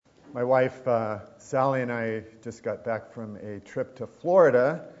My wife, Sally, and I just got back from a trip to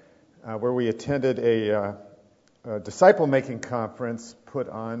Florida where we attended a disciple-making conference put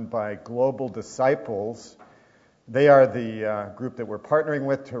on by Global Disciples. They are the group that we're partnering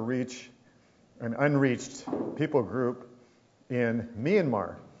with to reach an unreached people group in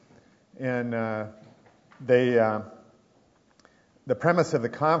Myanmar. And the premise of the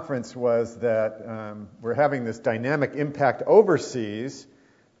conference was that we're having this dynamic impact overseas,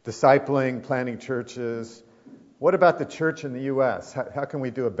 discipling, planting churches. What about the church in the U.S.? How can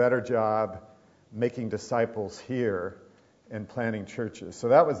we do a better job making disciples here and planting churches? So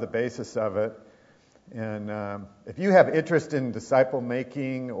that was the basis of it. And if you have interest in disciple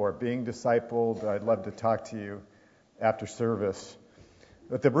making or being discipled, I'd love to talk to you after service.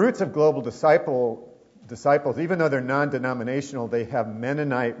 But the roots of Global Disciples, even though they're non-denominational, they have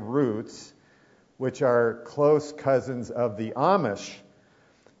Mennonite roots, which are close cousins of the Amish.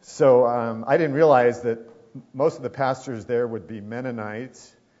 So I didn't realize that most of the pastors there would be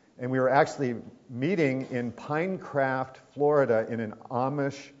Mennonites, and we were actually meeting in Pinecraft, Florida, in an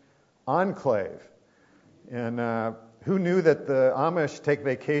Amish enclave. And who knew that the Amish take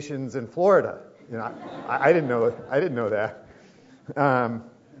vacations in Florida? You know, I didn't know that.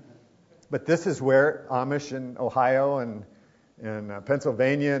 But this is where Amish in Ohio and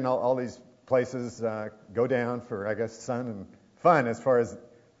Pennsylvania and all these places go down for, I guess, sun and fun, as far as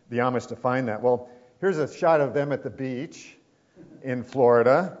the Amish define that. Well, here's a shot of them at the beach in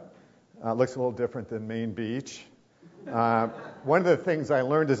Florida. Looks a little different than Maine Beach. One of the things I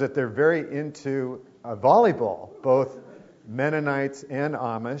learned is that they're very into volleyball, both Mennonites and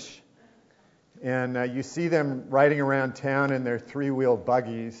Amish. And you see them riding around town in their three-wheeled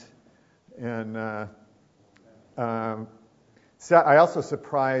buggies. And I also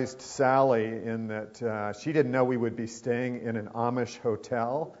surprised Sally in that she didn't know we would be staying in an Amish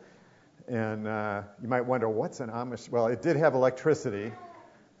hotel. And you might wonder, what's an Amish? Well, it did have electricity,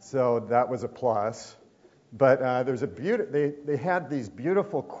 so that was a plus. But there's they had these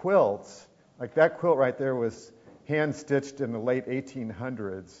beautiful quilts. Like that quilt right there was hand-stitched in the late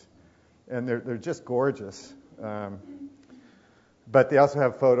 1800s. And they're just gorgeous. But they also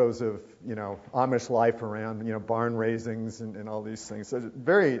have photos of, Amish life around, barn raisings and all these things. So it's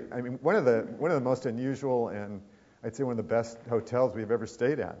one of the most unusual and I'd say one of the best hotels we've ever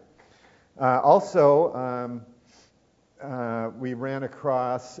stayed at. Also, we ran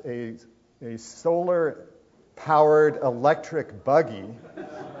across a solar-powered electric buggy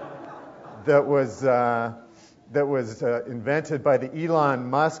that was invented by the Elon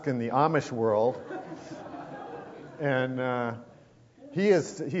Musk in the Amish world, and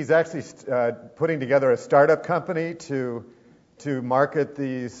he's actually putting together a startup company to market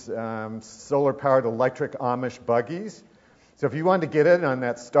these solar-powered electric Amish buggies. So if you want to get in on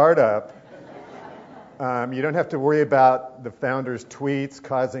that startup, you don't have to worry about the founder's tweets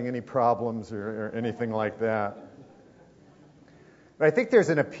causing any problems or anything like that. But I think there's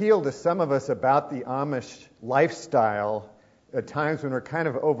an appeal to some of us about the Amish lifestyle at times when we're kind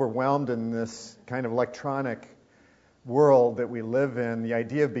of overwhelmed in this kind of electronic world that we live in, the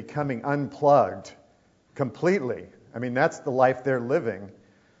idea of becoming unplugged completely. I mean, that's the life they're living.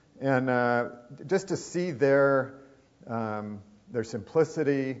 And just to see their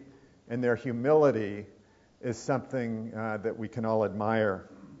simplicity and their humility is something that we can all admire.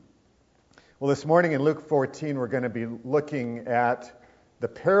 Well, this morning in Luke 14, we're going to be looking at the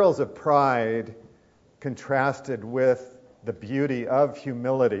perils of pride contrasted with the beauty of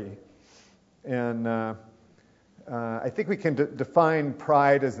humility. And I think we can define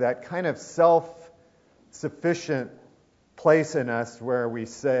pride as that kind of self-sufficient place in us where we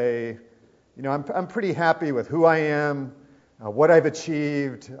say, I'm pretty happy with who I am, what I've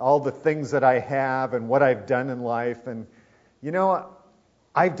achieved, all the things that I have, and what I've done in life. And,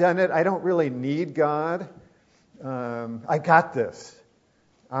 I've done it. I don't really need God. I got this.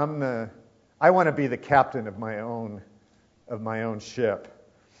 I want to be the captain of my own ship.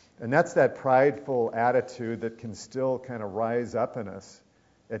 And that's that prideful attitude that can still kind of rise up in us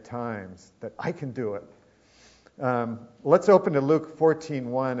at times, that I can do it. Let's open to Luke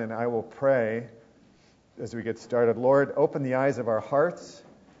 14:1, and I will pray as we get started. Lord, open the eyes of our hearts.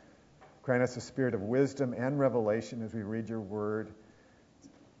 Grant us a spirit of wisdom and revelation as we read your word.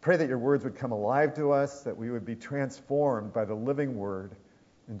 Pray that your words would come alive to us, that we would be transformed by the living word.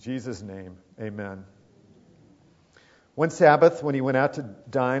 In Jesus' name, amen. One Sabbath, when he went out to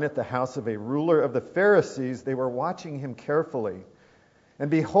dine at the house of a ruler of the Pharisees, they were watching him carefully.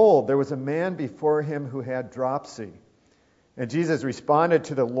 And behold, there was a man before him who had dropsy. And Jesus responded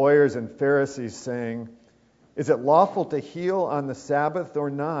to the lawyers and Pharisees, saying, Is it lawful to heal on the Sabbath or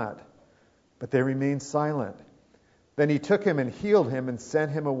not?" But they remained silent. Then he took him and healed him and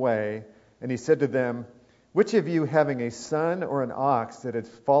sent him away. And he said to them, "Which of you, having a son or an ox that had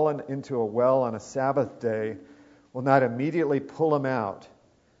fallen into a well on a Sabbath day, will not immediately pull him out?"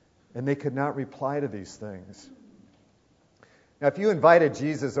 And they could not reply to these things. Now, if you invited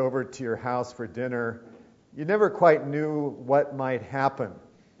Jesus over to your house for dinner, you never quite knew what might happen.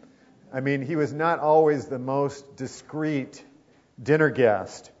 I mean, he was not always the most discreet dinner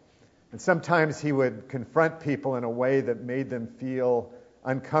guest. And sometimes he would confront people in a way that made them feel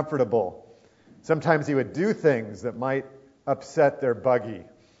uncomfortable. Sometimes he would do things that might upset their buggy.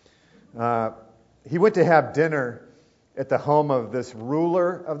 He went to have dinner at the home of this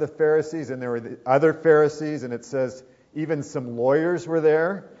ruler of the Pharisees, and there were the other Pharisees, and it says even some lawyers were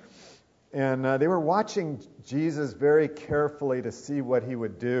there. And they were watching Jesus very carefully to see what he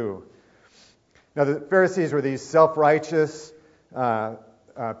would do. Now, the Pharisees were these self-righteous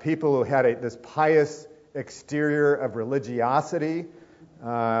people who had this pious exterior of religiosity.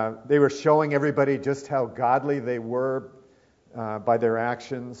 They were showing everybody just how godly they were by their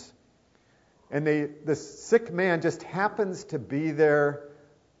actions. And this sick man just happens to be there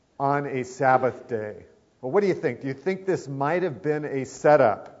on a Sabbath day. Well, what do you think? Do you think this might have been a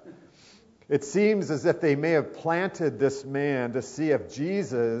setup? It seems as if they may have planted this man to see if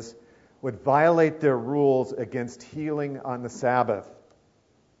Jesus would violate their rules against healing on the Sabbath.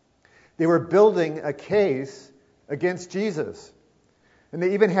 They were building a case against Jesus. And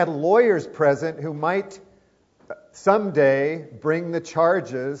they even had lawyers present who might someday bring the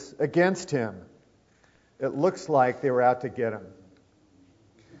charges against him. It looks like they were out to get him.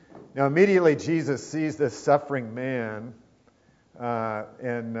 Now, immediately Jesus sees this suffering man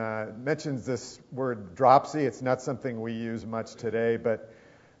and mentions this word dropsy. It's not something we use much today, but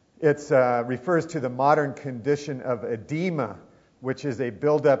it refers to the modern condition of edema, which is a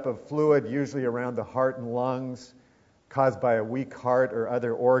buildup of fluid, usually around the heart and lungs, caused by a weak heart or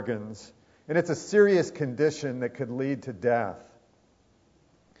other organs. And it's a serious condition that could lead to death.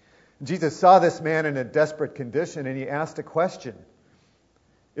 Jesus saw this man in a desperate condition, and he asked a question.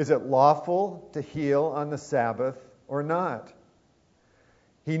 Is it lawful to heal on the Sabbath or not?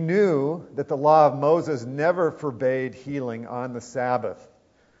 He knew that the law of Moses never forbade healing on the Sabbath.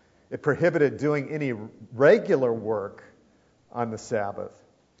 It prohibited doing any regular work on the Sabbath.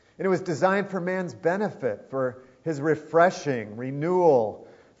 And it was designed for man's benefit, for his refreshing, renewal,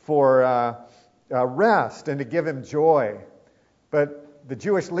 for rest, and to give him joy. But the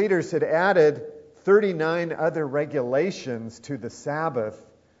Jewish leaders had added 39 other regulations to the Sabbath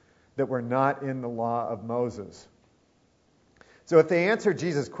that were not in the law of Moses. So if they answer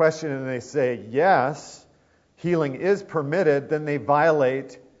Jesus' question and they say, yes, healing is permitted, then they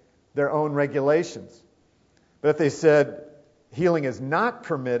violate their own regulations. But if they said healing is not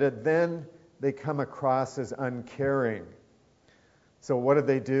permitted, then they come across as uncaring. So what did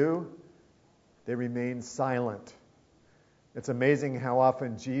they do? They remained silent. It's amazing how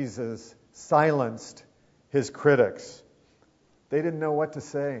often Jesus silenced his critics. They didn't know what to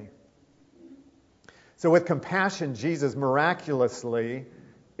say. So with compassion, Jesus miraculously,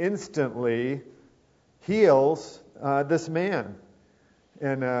 instantly heals this man.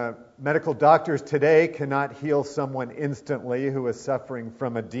 And medical doctors today cannot heal someone instantly who is suffering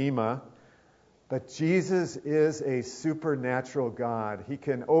from edema. But Jesus is a supernatural God. He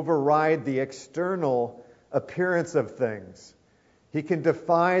can override the external appearance of things. He can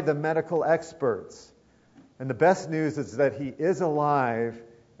defy the medical experts. And the best news is that he is alive,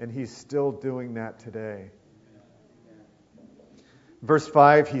 and he's still doing that today. Verse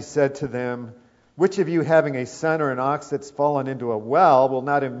 5, he said to them, "Which of you, having a son or an ox that's fallen into a well, will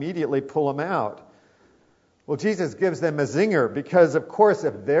not immediately pull him out?" Well, Jesus gives them a zinger because, of course,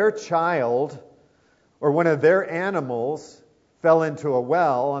 if their child or one of their animals fell into a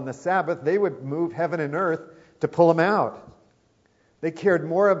well on the Sabbath, they would move heaven and earth to pull him out. They cared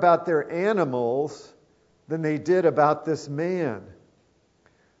more about their animals than they did about this man.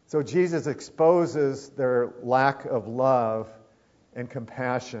 So Jesus exposes their lack of love and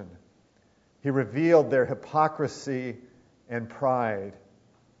compassion. He revealed their hypocrisy and pride.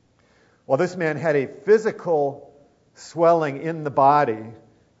 While this man had a physical swelling in the body,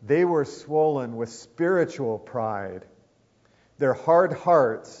 they were swollen with spiritual pride. Their hard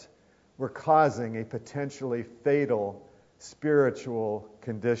hearts were causing a potentially fatal spiritual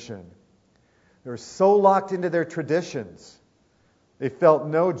condition. They were so locked into their traditions, they felt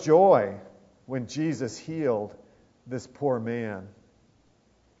no joy when Jesus healed this poor man.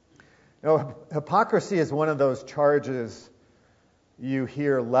 Now, hypocrisy is one of those charges you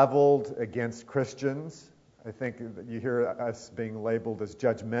hear leveled against Christians. I think that you hear us being labeled as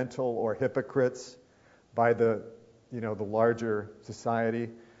judgmental or hypocrites by the larger society.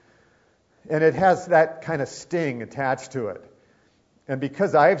 And it has that kind of sting attached to it. And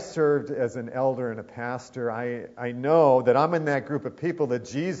because I've served as an elder and a pastor, I know that I'm in that group of people that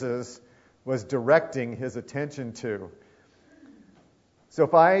Jesus was directing his attention to. So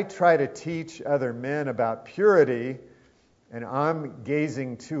if I try to teach other men about purity, and I'm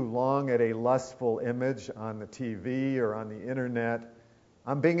gazing too long at a lustful image on the TV or on the internet,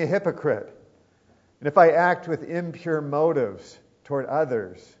 I'm being a hypocrite. And if I act with impure motives toward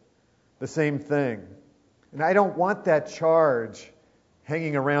others, the same thing. And I don't want that charge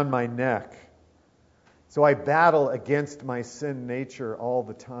hanging around my neck. So I battle against my sin nature all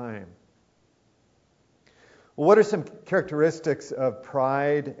the time. Well, what are some characteristics of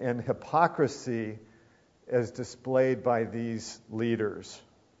pride and hypocrisy as displayed by these leaders?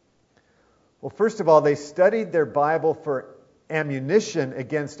 Well, first of all, they studied their Bible for ammunition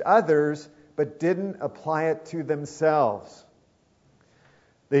against others, but didn't apply it to themselves.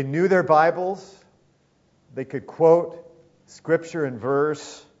 They knew their Bibles. They could quote scripture and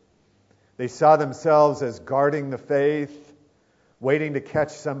verse. They saw themselves as guarding the faith, waiting to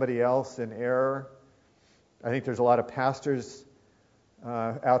catch somebody else in error. I think there's a lot of pastors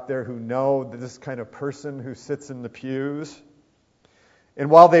out there who know this kind of person who sits in the pews. And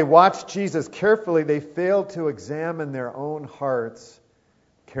while they watched Jesus carefully, they failed to examine their own hearts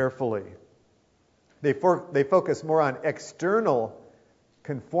carefully. They focus more on external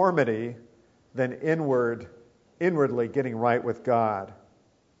conformity than inwardly getting right with God.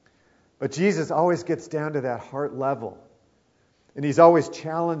 But Jesus always gets down to that heart level. And he's always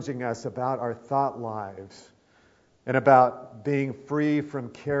challenging us about our thought lives and about being free from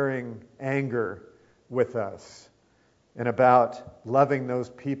carrying anger with us and about loving those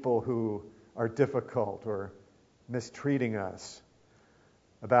people who are difficult or mistreating us,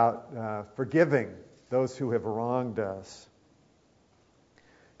 about forgiving those who have wronged us.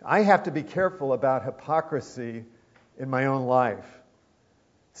 I have to be careful about hypocrisy in my own life.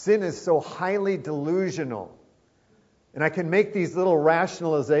 Sin is so highly delusional. And I can make these little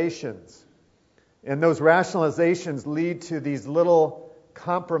rationalizations. And those rationalizations lead to these little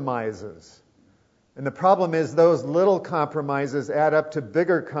compromises. And the problem is those little compromises add up to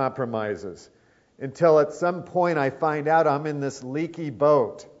bigger compromises. Until at some point I find out I'm in this leaky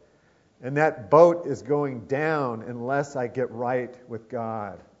boat. And that boat is going down unless I get right with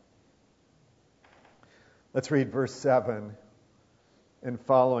God. Let's read verse 7 and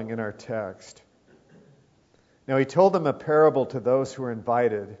following in our text. Now he told them a parable to those who were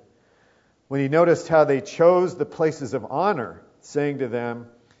invited. When he noticed how they chose the places of honor, saying to them,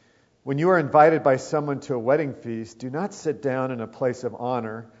 when you are invited by someone to a wedding feast, do not sit down in a place of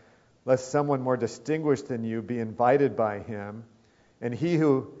honor, lest someone more distinguished than you be invited by him. And he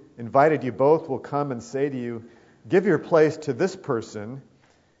who invited you both will come and say to you, give your place to this person,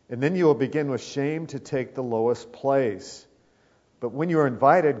 and then you will begin with shame to take the lowest place. But when you are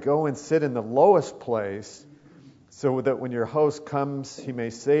invited, go and sit in the lowest place, so that when your host comes, he may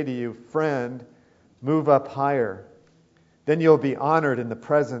say to you, friend, move up higher. Then you'll be honored in the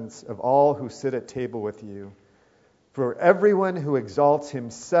presence of all who sit at table with you. For everyone who exalts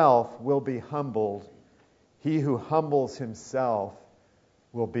himself will be humbled. He who humbles himself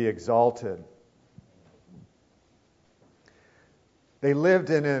will be exalted. They lived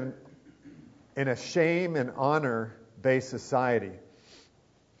in a shame and honor-based society.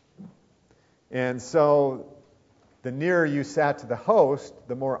 And so the nearer you sat to the host,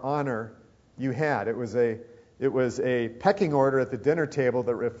 the more honor you had. It was a pecking order at the dinner table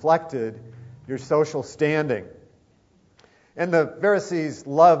that reflected your social standing. And the Pharisees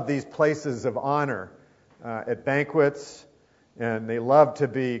loved these places of honor at banquets, and they loved to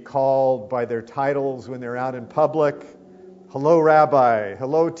be called by their titles when they're out in public. Hello, Rabbi.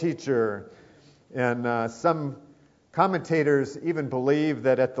 Hello, teacher. And some commentators even believe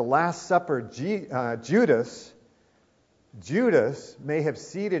that at the Last Supper, Judas may have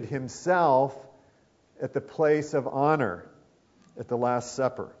seated himself at the place of honor at the Last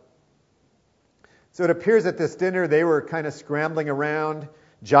Supper. So it appears at this dinner they were kind of scrambling around,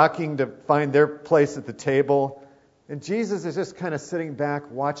 jockeying to find their place at the table. And Jesus is just kind of sitting back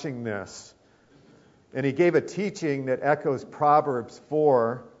watching this. And he gave a teaching that echoes Proverbs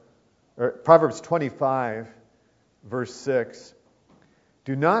 25, verse 6.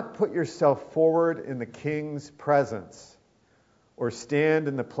 Do not put yourself forward in the king's presence, or stand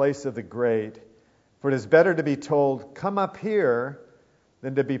in the place of the great, for it is better to be told, come up here,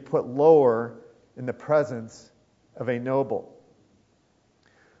 than to be put lower in the presence of a noble.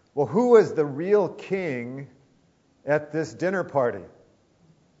 Well, who was the real king at this dinner party?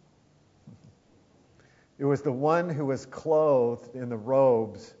 It was the one who was clothed in the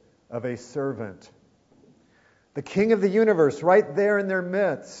robes of a servant. The king of the universe, right there in their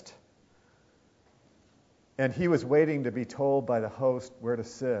midst. And he was waiting to be told by the host where to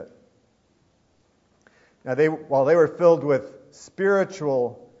sit. Now, while they were filled with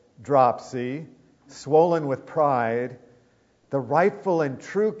spiritual dropsy, swollen with pride, the rightful and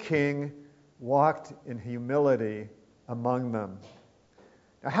true king walked in humility among them.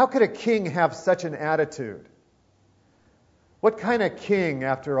 Now, how could a king have such an attitude? What kind of king,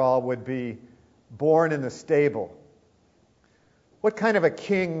 after all, would be born in the stable? What kind of a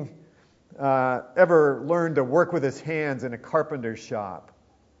king ever learned to work with his hands in a carpenter's shop?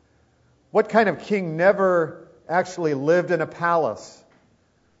 What kind of king never actually lived in a palace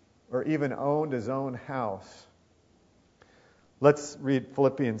or even owned his own house? Let's read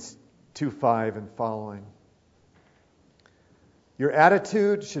Philippians 2:5 and following. Your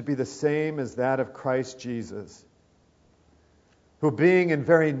attitude should be the same as that of Christ Jesus, who being in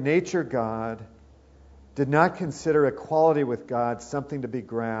very nature God, did not consider equality with God something to be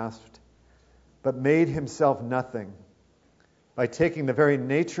grasped, but made himself nothing by taking the very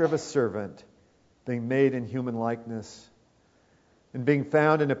nature of a servant, being made in human likeness. And being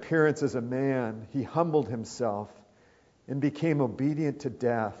found in appearance as a man, he humbled himself and became obedient to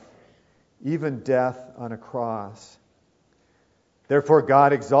death, even death on a cross. Therefore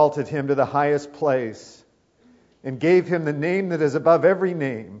God exalted him to the highest place and gave him the name that is above every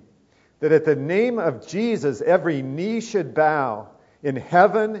name, that at the name of Jesus every knee should bow, in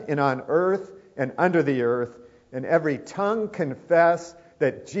heaven and on earth and under the earth, and every tongue confess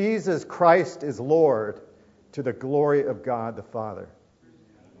that Jesus Christ is Lord, to the glory of God the Father.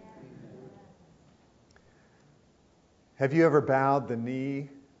 Have you ever bowed the knee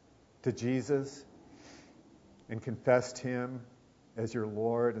to Jesus and confessed him as your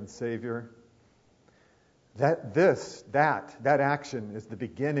Lord and Savior? That action is the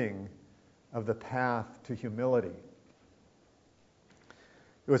beginning of the path to humility.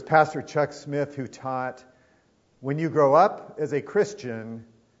 It was Pastor Chuck Smith who taught, when you grow up as a Christian,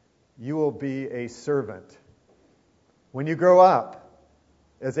 you will be a servant. When you grow up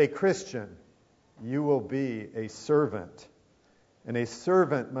as a Christian, you will be a servant. And a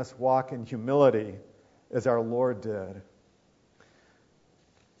servant must walk in humility as our Lord did.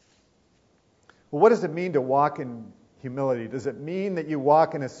 Well, what does it mean to walk in humility? Does it mean that you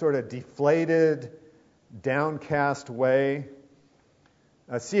walk in a sort of deflated, downcast way?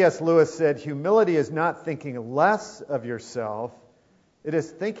 C.S. Lewis said, humility is not thinking less of yourself, it is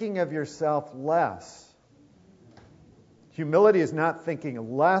thinking of yourself less. Humility is not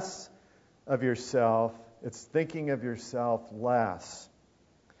thinking less of yourself, it's thinking of yourself less.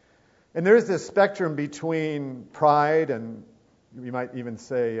 And there is this spectrum between pride and, you might even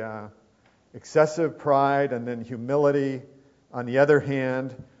say, excessive pride, and then humility on the other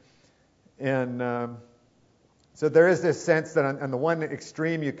hand. And so there is this sense that on the one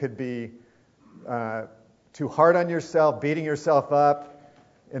extreme you could be too hard on yourself, beating yourself up,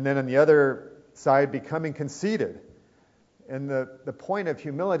 and then on the other side becoming conceited. And the point of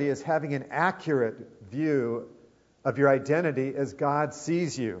humility is having an accurate view of your identity as God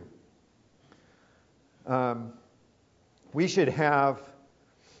sees you. You should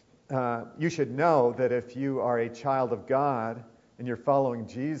know that if you are a child of God and you're following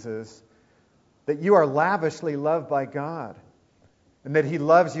Jesus, that you are lavishly loved by God and that He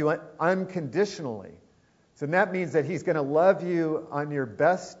loves you unconditionally. So that means that He's going to love you on your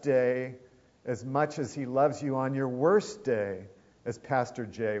best day as much as He loves you on your worst day, as Pastor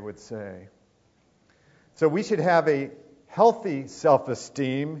Jay would say. So we should have a healthy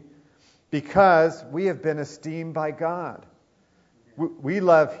self-esteem because we have been esteemed by God. We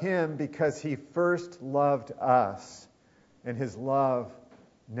love Him because He first loved us, and His love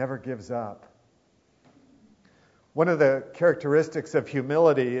never gives up. One of the characteristics of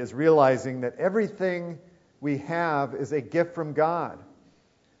humility is realizing that everything we have is a gift from God.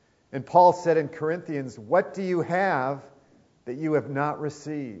 And Paul said in Corinthians, "What do you have that you have not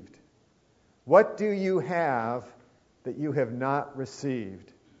received?" What do you have that you have not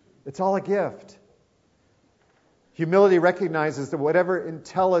received? It's all a gift. Humility recognizes that whatever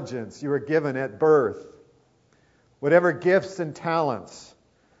intelligence you were given at birth, whatever gifts and talents,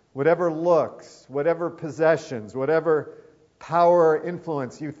 whatever looks, whatever possessions, whatever power or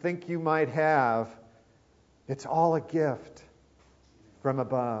influence you think you might have, it's all a gift from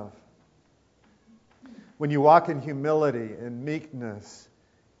above. When you walk in humility and meekness,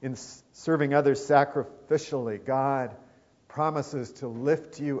 in serving others sacrificially, God promises to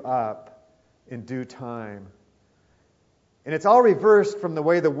lift you up in due time. And it's all reversed from the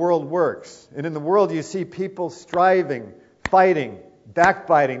way the world works. And in the world you see people striving, fighting,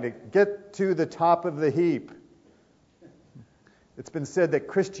 backbiting to get to the top of the heap. It's been said that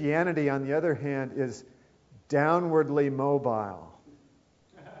Christianity, on the other hand, is downwardly mobile.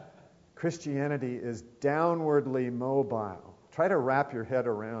 Christianity is downwardly mobile. Try to wrap your head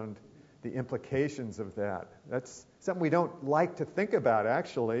around the implications of that. That's something we don't like to think about,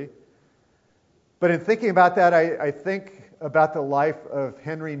 actually. But in thinking about that, I think about the life of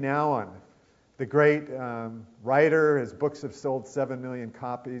Henry Nouwen, the great writer. His books have sold 7 million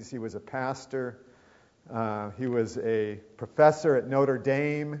copies. He was a pastor. He was a professor at Notre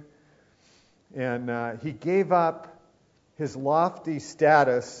Dame. And he gave up his lofty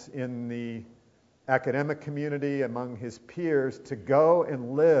status in the academic community among his peers to go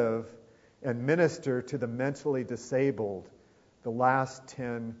and live and minister to the mentally disabled the last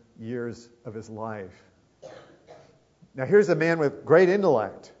 10 years of his life. Now here's a man with great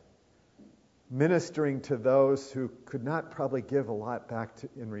intellect ministering to those who could not probably give a lot back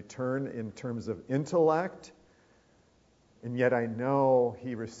in return in terms of intellect, and yet I know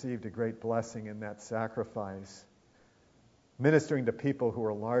he received a great blessing in that sacrifice, ministering to people who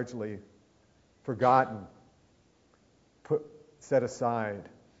are largely forgotten, set aside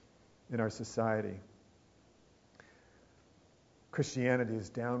in our society. Christianity is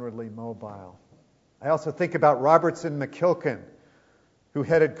downwardly mobile. I also think about Robertson McQuilkin, who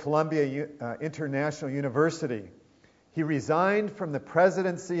headed Columbia International University. He resigned from the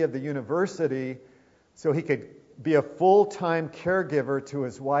presidency of the university so he could be a full-time caregiver to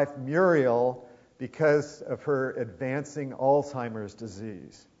his wife Muriel because of her advancing Alzheimer's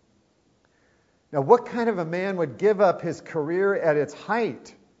disease. Now, what kind of a man would give up his career at its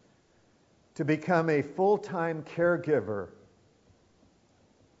height to become a full-time caregiver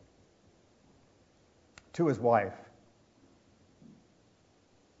to his wife?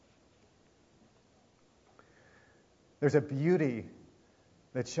 There's a beauty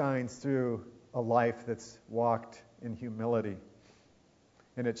that shines through a life that's walked in humility,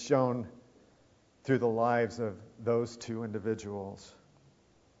 and it's shown through the lives of those two individuals.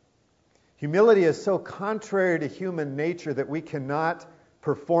 Humility is so contrary to human nature that we cannot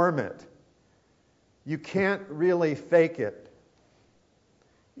perform it. You can't really fake it.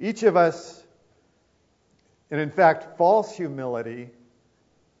 Each of us, and in fact, false humility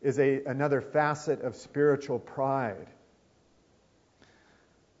is another facet of spiritual pride.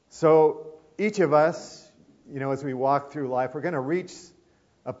 So each of us, as we walk through life, we're going to reach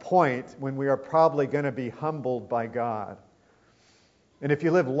a point when we are probably going to be humbled by God. And if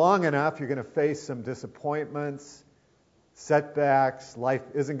you live long enough, you're going to face some disappointments, setbacks. Life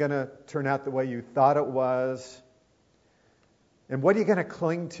isn't going to turn out the way you thought it was. And what are you going to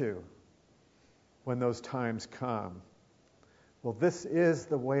cling to when those times come? Well, this is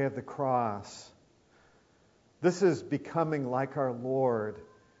the way of the cross. This is becoming like our Lord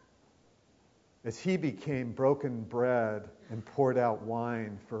as He became broken bread and poured out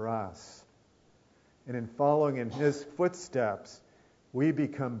wine for us. And in following in His footsteps, we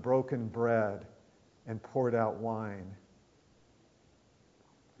become broken bread and poured out wine.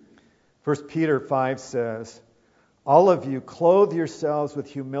 1 Peter 5 says, "All of you clothe yourselves with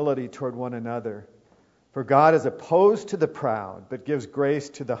humility toward one another. For God is opposed to the proud, but gives grace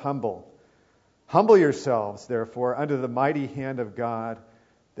to the humble. Humble yourselves, therefore, under the mighty hand of God,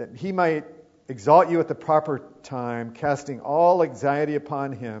 that He might exalt you at the proper time, casting all anxiety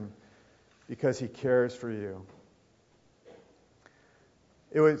upon Him, because He cares for you."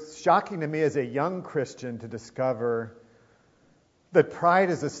 It was shocking to me as a young Christian to discover that pride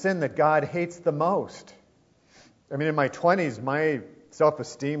is a sin that God hates the most. I mean, in my 20s, my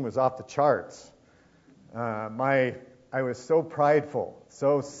self-esteem was off the charts. I was so prideful,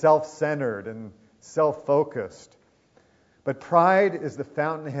 so self-centered and self-focused. But pride is the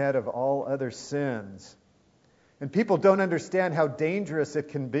fountainhead of all other sins. And people don't understand how dangerous it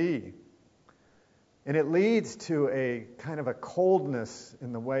can be. And it leads to a kind of a coldness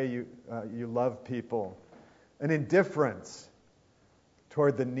in the way you love people, an indifference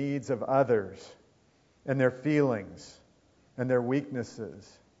toward the needs of others and their feelings and their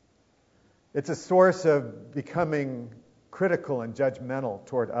weaknesses. It's a source of becoming critical and judgmental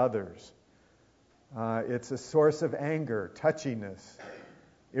toward others. It's a source of anger, touchiness,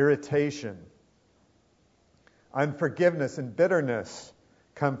 irritation. Unforgiveness and bitterness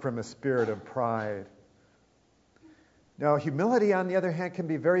come from a spirit of pride. Now, humility, on the other hand, can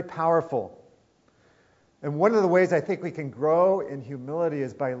be very powerful. And one of the ways I think we can grow in humility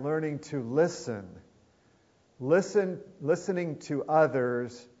is by learning to listen listening to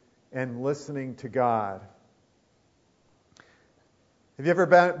others and listening to God. Have you ever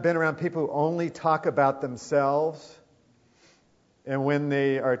been around people who only talk about themselves? And when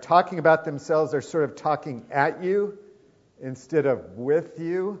they are talking about themselves, they're sort of talking at you instead of with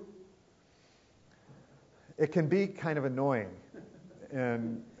you. It can be kind of annoying.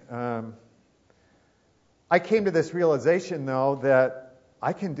 And I came to this realization, though, that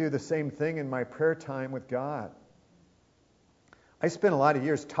I can do the same thing in my prayer time with God. I spent a lot of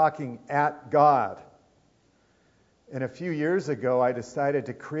years talking at God. And a few years ago, I decided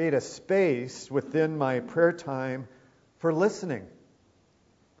to create a space within my prayer time for listening.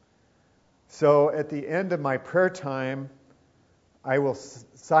 So at the end of my prayer time, I will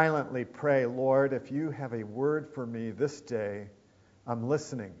silently pray, Lord, if you have a word for me this day, I'm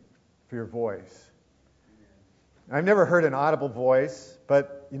listening for your voice. I've never heard an audible voice,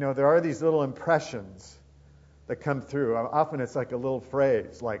 but, there are these little impressions that come through. Often it's like a little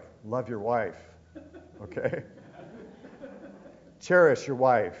phrase, like, love your wife, okay? Cherish your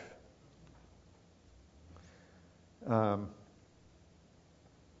wife. But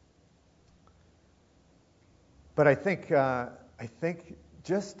I think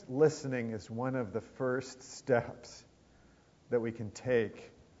just listening is one of the first steps that we can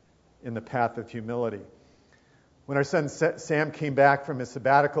take in the path of humility. When our son Sam came back from his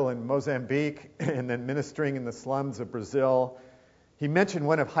sabbatical in Mozambique and then ministering in the slums of Brazil, he mentioned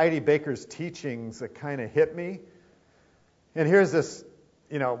one of Heidi Baker's teachings that kind of hit me. And here's this,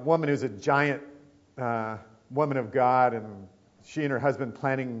 woman who's a giant woman of God, and she and her husband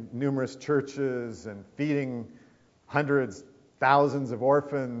planting numerous churches and feeding hundreds, thousands of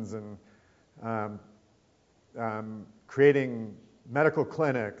orphans, and creating medical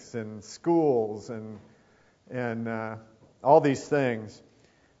clinics and schools and all these things.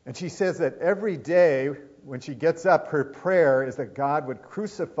 And she says that every day when she gets up, her prayer is that God would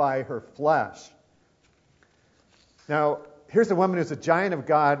crucify her flesh. Now, here's a woman who's a giant of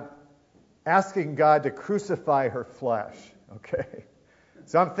God asking God to crucify her flesh. Okay?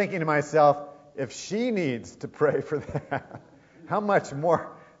 So I'm thinking to myself, if she needs to pray for that, how much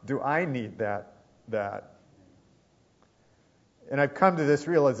more do I need that? And I've come to this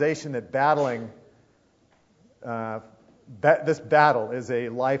realization that this battle is a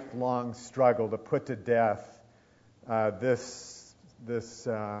lifelong struggle to put to death this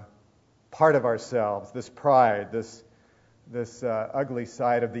part of ourselves, this pride, this ugly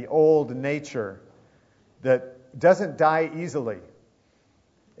side of the old nature that doesn't die easily.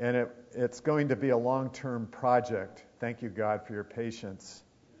 And it's going to be a long-term project. Thank you, God, for your patience.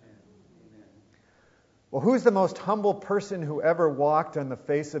 Well, who's the most humble person who ever walked on the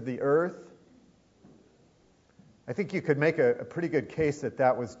face of the earth? I think you could make a pretty good case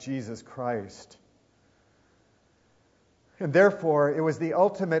that was Jesus Christ. And therefore, it was the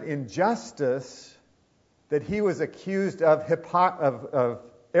ultimate injustice that he was accused of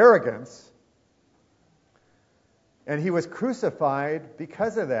arrogance, and he was crucified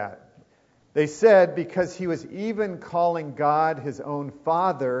because of that. They said because he was even calling God his own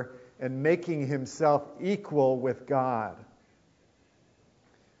Father and making himself equal with God.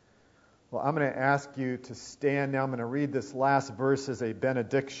 Well, I'm going to ask you to stand now. I'm going to read this last verse as a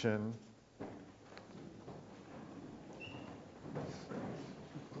benediction.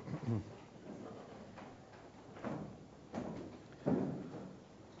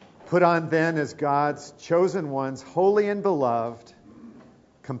 Put on then as God's chosen ones, holy and beloved,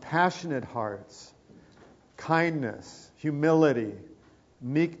 compassionate hearts, kindness, humility,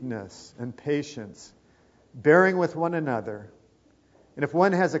 meekness, and patience, bearing with one another. And if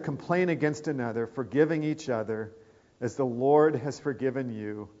one has a complaint against another, forgiving each other, as the Lord has forgiven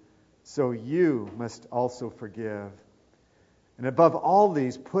you, so you must also forgive. And above all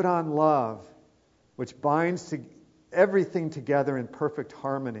these, put on love, which binds everything together in perfect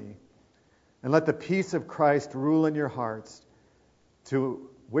harmony. And let the peace of Christ rule in your hearts, to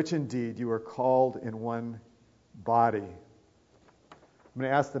which indeed you are called in one body. I'm going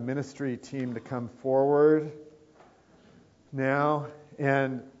to ask the ministry team to come forward now.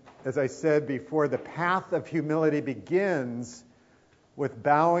 And as I said before, the path of humility begins with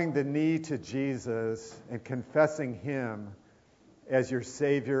bowing the knee to Jesus and confessing him as your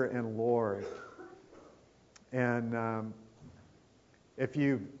Savior and Lord. And if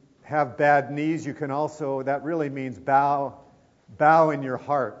you have bad knees, you can also, that really means bow in your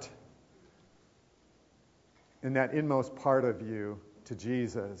heart, in that inmost part of you, to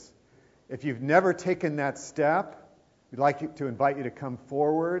Jesus. If you've never taken that step, we'd like to invite you to come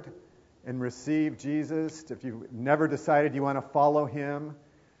forward and receive Jesus. If you've never decided you want to follow him,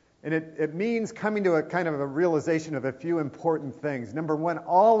 And it means coming to a kind of a realization of a few important things. Number one,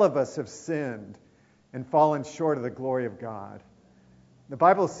 all of us have sinned and fallen short of the glory of God. The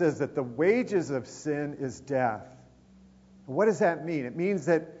Bible says that the wages of sin is death. What does that mean? It means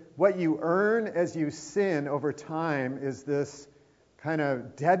that what you earn as you sin over time is this kind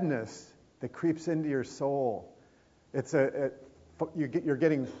of deadness that creeps into your soul. You're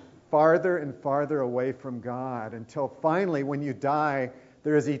getting farther and farther away from God until finally, when you die,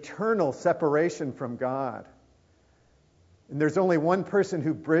 there is eternal separation from God. And there's only one person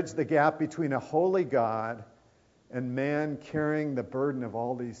who bridged the gap between a holy God and man carrying the burden of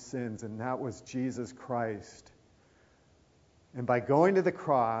all these sins, and that was Jesus Christ. And by going to the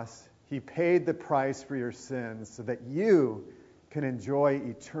cross, he paid the price for your sins so that you can enjoy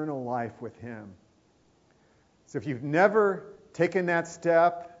eternal life with him. So if you've never taken that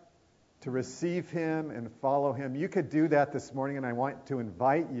step to receive him and follow him, you could do that this morning, and I want to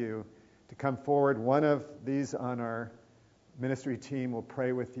invite you to come forward. One of these on our ministry team will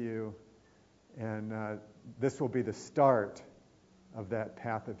pray with you, and this will be the start of that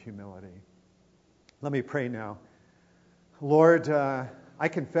path of humility. Let me pray now. Lord, I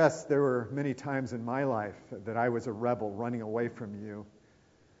confess there were many times in my life that I was a rebel running away from you.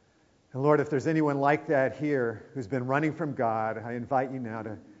 And Lord, if there's anyone like that here who's been running from God, I invite you now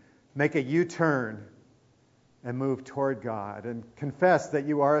to make a U-turn and move toward God and confess that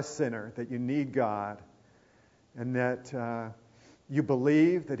you are a sinner, that you need God, and that you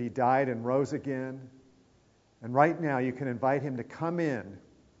believe that he died and rose again. And right now you can invite him to come in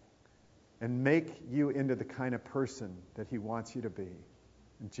and make you into the kind of person that he wants you to be.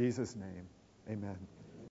 In Jesus' name, amen.